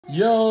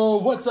Yo,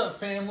 what's up,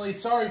 family?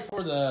 Sorry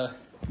for the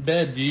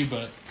bed view,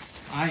 but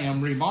I am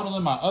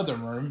remodeling my other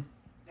room.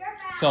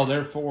 So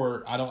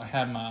therefore, I don't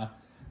have my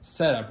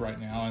setup right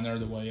now in there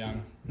the way I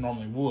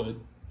normally would,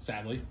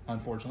 sadly,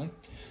 unfortunately.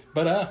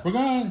 But we're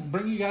going to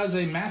bring you guys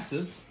a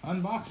massive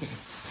unboxing.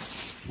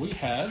 We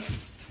have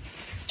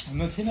a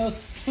Nintendo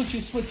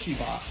Switchy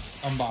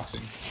box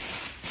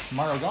unboxing.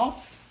 Mario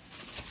Golf.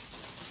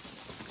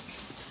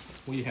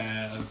 We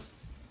have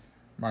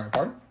Mario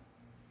Kart.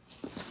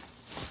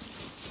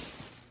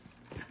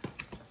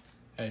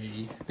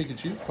 A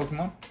Pikachu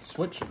Pokemon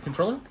Switch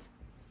controller.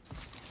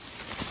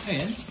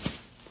 And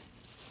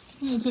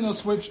Nintendo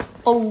Switch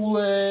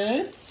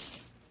OLED.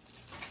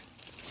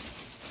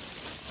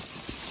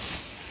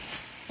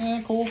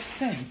 And a cool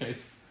carrying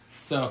case.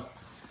 So,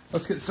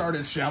 let's get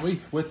started, shall we,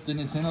 with the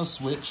Nintendo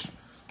Switch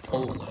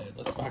OLED.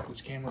 Let's back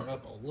this camera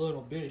up a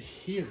little bit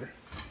here.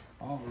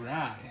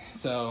 Alright.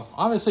 So,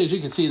 obviously, as you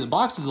can see, the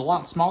box is a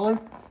lot smaller,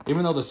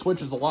 even though the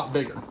Switch is a lot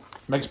bigger.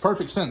 Makes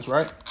perfect sense,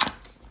 right?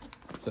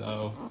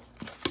 So,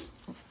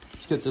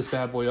 let's get this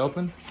bad boy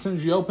open. As soon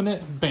as you open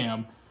it,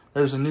 bam.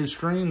 There's a new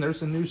screen.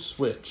 There's a new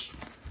Switch.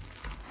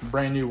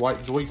 Brand new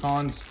white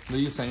Joy-Cons.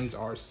 These things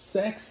are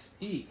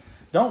sexy.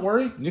 Don't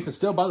worry, you can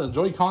still buy the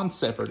Joy-Cons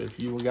separate if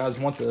you guys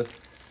want the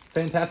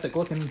fantastic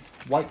looking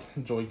white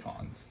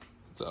Joy-Cons.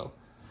 So,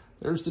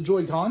 there's the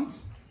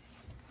Joy-Cons.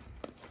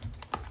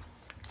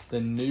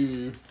 The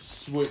new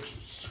Switch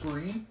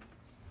screen.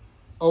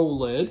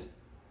 OLED.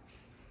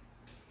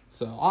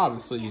 So,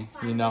 obviously,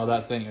 you know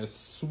that thing is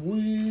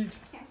sweet.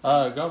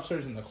 Go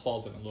upstairs in the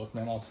closet and look.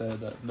 Mama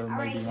said that there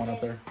may be one up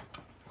there.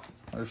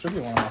 There should be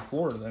one on my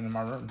floor then in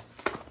my room.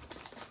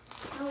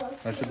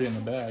 That should be in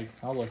the bag.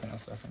 I'll look in a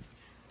second.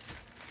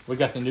 We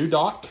got the new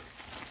dock.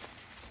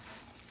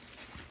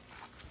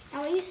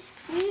 And we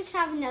just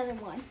have another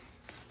one.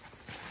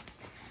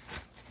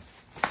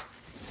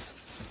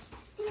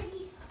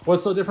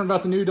 What's so different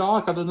about the new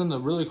dock other than the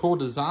really cool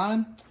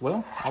design?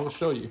 Well, I will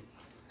show you.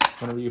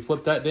 Whenever you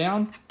flip that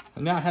down,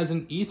 and now it has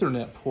an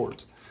Ethernet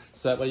port.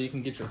 So that way you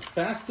can get your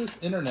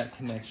fastest internet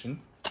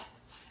connection.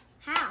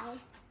 How?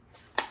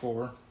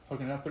 For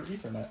hooking up through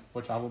Ethernet,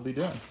 which I will be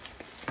doing.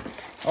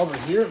 Over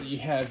here, you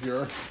have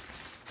your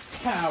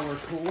power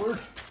cord.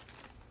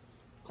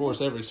 Of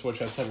course, every Switch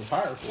has to have a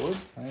power cord.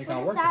 And you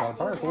can't work without a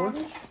power cord.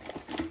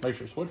 Makes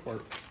your Switch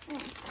work. Hey,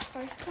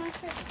 we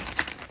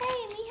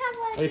have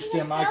one.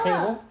 HDMI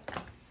cable.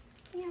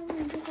 We have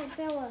one just like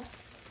Bella.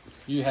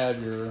 You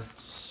have your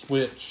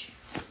Switch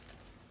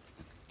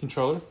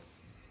controller.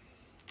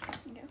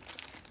 Okay.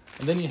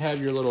 And then you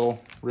have your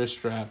little wrist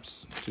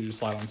straps to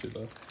slide onto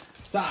the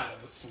side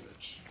of the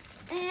Switch.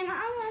 And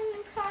I'm going to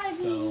probably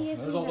be So, using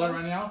there's all that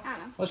right now. I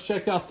don't know. Let's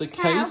check out the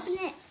Can case. I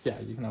open it? Yeah,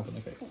 you can open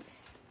the case.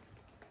 Thanks.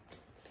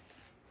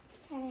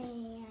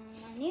 And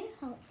I need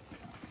help.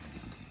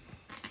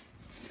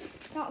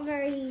 Not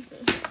very easy.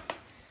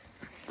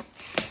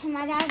 And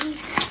my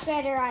daddy's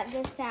better at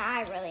this than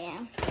I really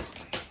am.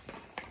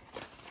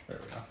 There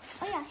we go.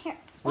 Oh yeah, here.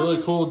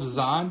 Really cool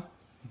design.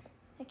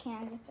 I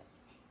can't unzip it.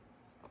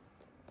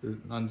 You're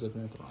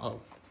unzipping it. Oh.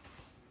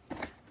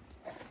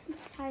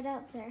 It's tied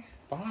up there.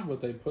 Why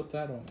would they put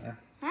that on there?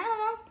 I don't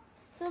know.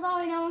 So that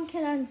way no one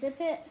can unzip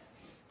it.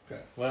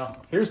 Okay, well,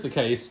 here's the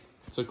case.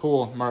 It's a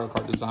cool Mario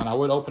Kart design. I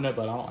would open it,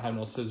 but I don't have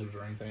no scissors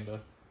or anything to...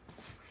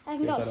 I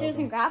can go upstairs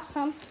and grab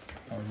some.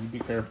 Oh, you be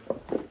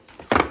careful.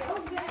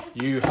 Okay.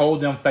 You hold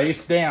them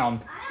face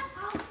down.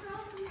 I'll throw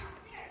them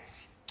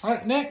downstairs. All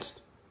right,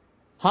 next.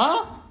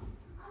 Huh?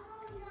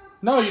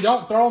 No, you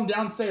don't throw them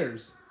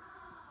downstairs.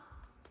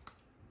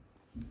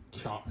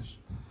 Gosh.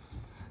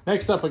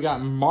 Next up, I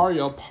got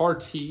Mario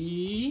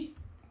Party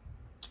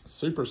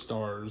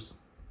Superstars.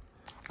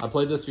 I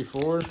played this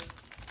before.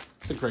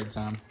 It's a great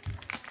time.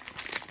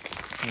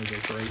 It was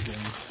a great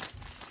game.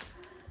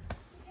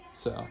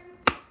 So,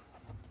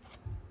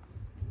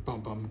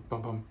 bum bum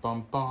bum bum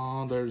bum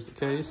bum. There's the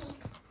case.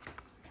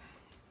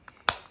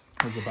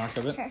 There's the back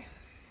of it. Okay.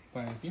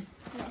 Thank you.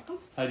 You're welcome.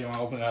 How do you want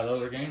to open that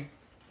other game?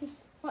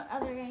 What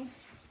other game?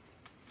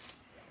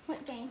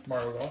 What game?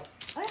 Mario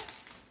Golf. What?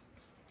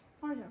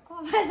 Mario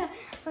Golf. I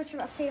thought you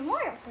were about to say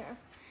Mario Kart.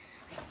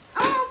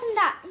 I'm gonna open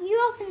that.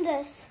 You open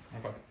this.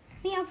 Okay.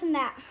 Me open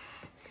that.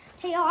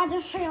 Hey y'all, I'll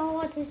just show y'all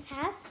what this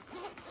has.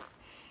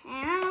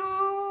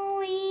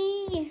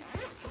 Owie.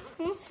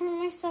 I almost hurt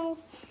myself.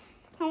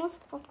 I almost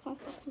fucked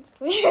myself in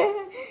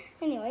between.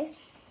 Anyways.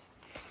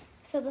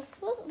 So this is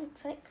what it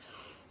looks like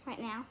right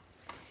now.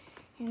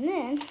 And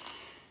then,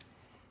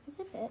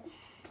 zip it.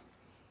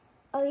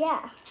 Oh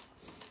yeah.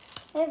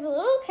 There's a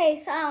little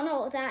case. I don't know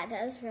what that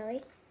does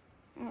really.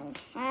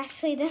 I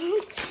actually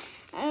don't.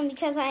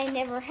 Because I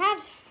never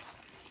had.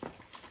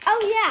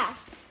 Oh yeah.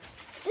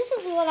 This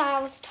is what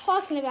I was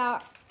talking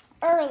about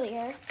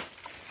earlier.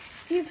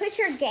 You put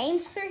your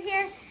games through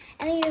here,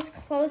 and then you just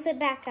close it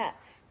back up.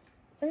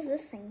 What is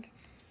this thing?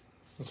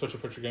 That's what you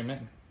put your game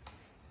in.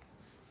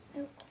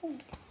 Oh, cool.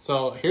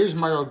 So here's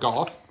Mario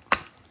Golf.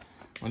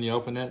 When you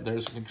open it,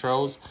 there's the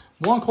controls.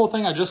 One cool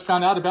thing I just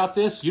found out about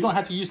this, you don't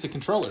have to use the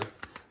controller.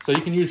 So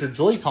you can use your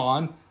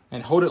Joy-Con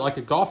and hold it like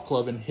a golf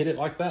club and hit it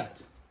like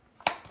that.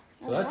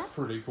 So that's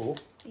pretty cool.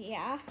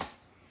 Yeah.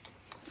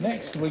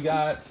 Next, we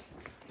got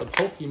the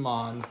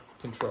Pokemon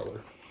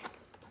controller.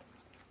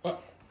 Oh.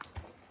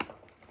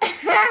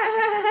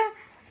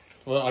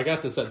 Well, I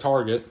got this at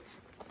Target,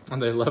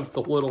 and they left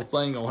the little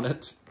thing on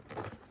it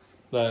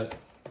that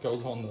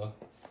goes on the...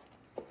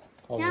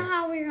 Now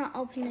how are we going to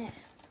open it?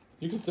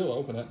 You can still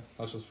open it.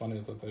 That's just funny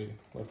that they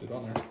left it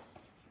on there.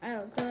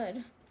 Oh,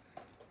 good.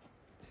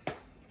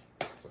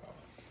 So.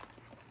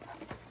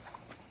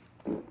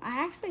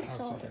 I actually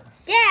saw it.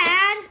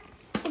 Dad,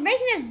 we're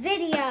making a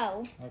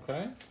video.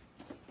 Okay.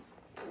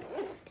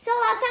 So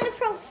that's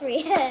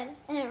inappropriate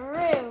and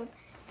rude.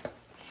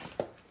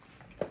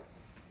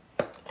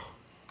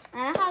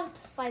 I know how to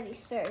slide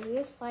these through. You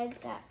just slide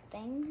that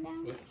thing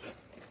down.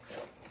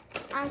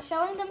 I'm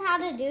showing them how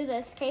to do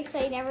this in case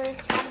they never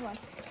had one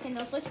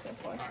Nintendo Switch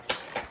before.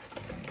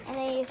 And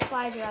then you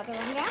slide your other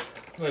one down.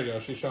 There you go.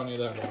 She's showing you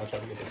that while I try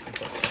to get this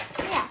control.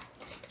 Yeah.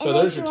 So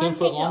there's your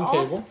 10-foot long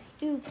cable.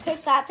 You push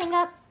that thing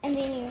up, and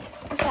then you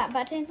push that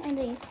button, and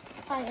then you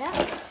slide it up.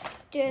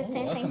 Do the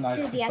same thing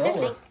nice to the other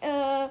thing.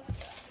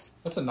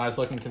 That's a nice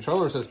looking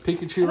controller. It says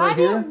Pikachu right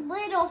here.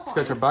 It's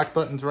got your back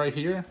buttons right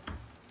here.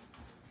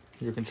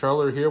 Your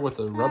controller here with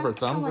the rubber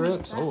thumb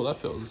grips. Oh, that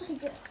feels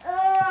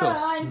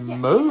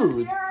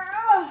smooth.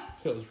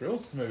 Feels real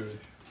smooth.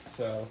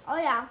 So. Oh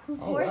yeah.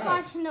 Where's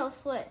my Nintendo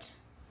Switch?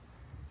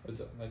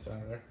 That's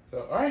under there.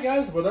 So, all right,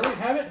 guys. Well, there we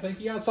have it.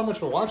 Thank you guys so much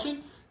for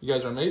watching. You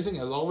guys are amazing.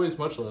 As always,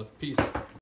 much love. Peace.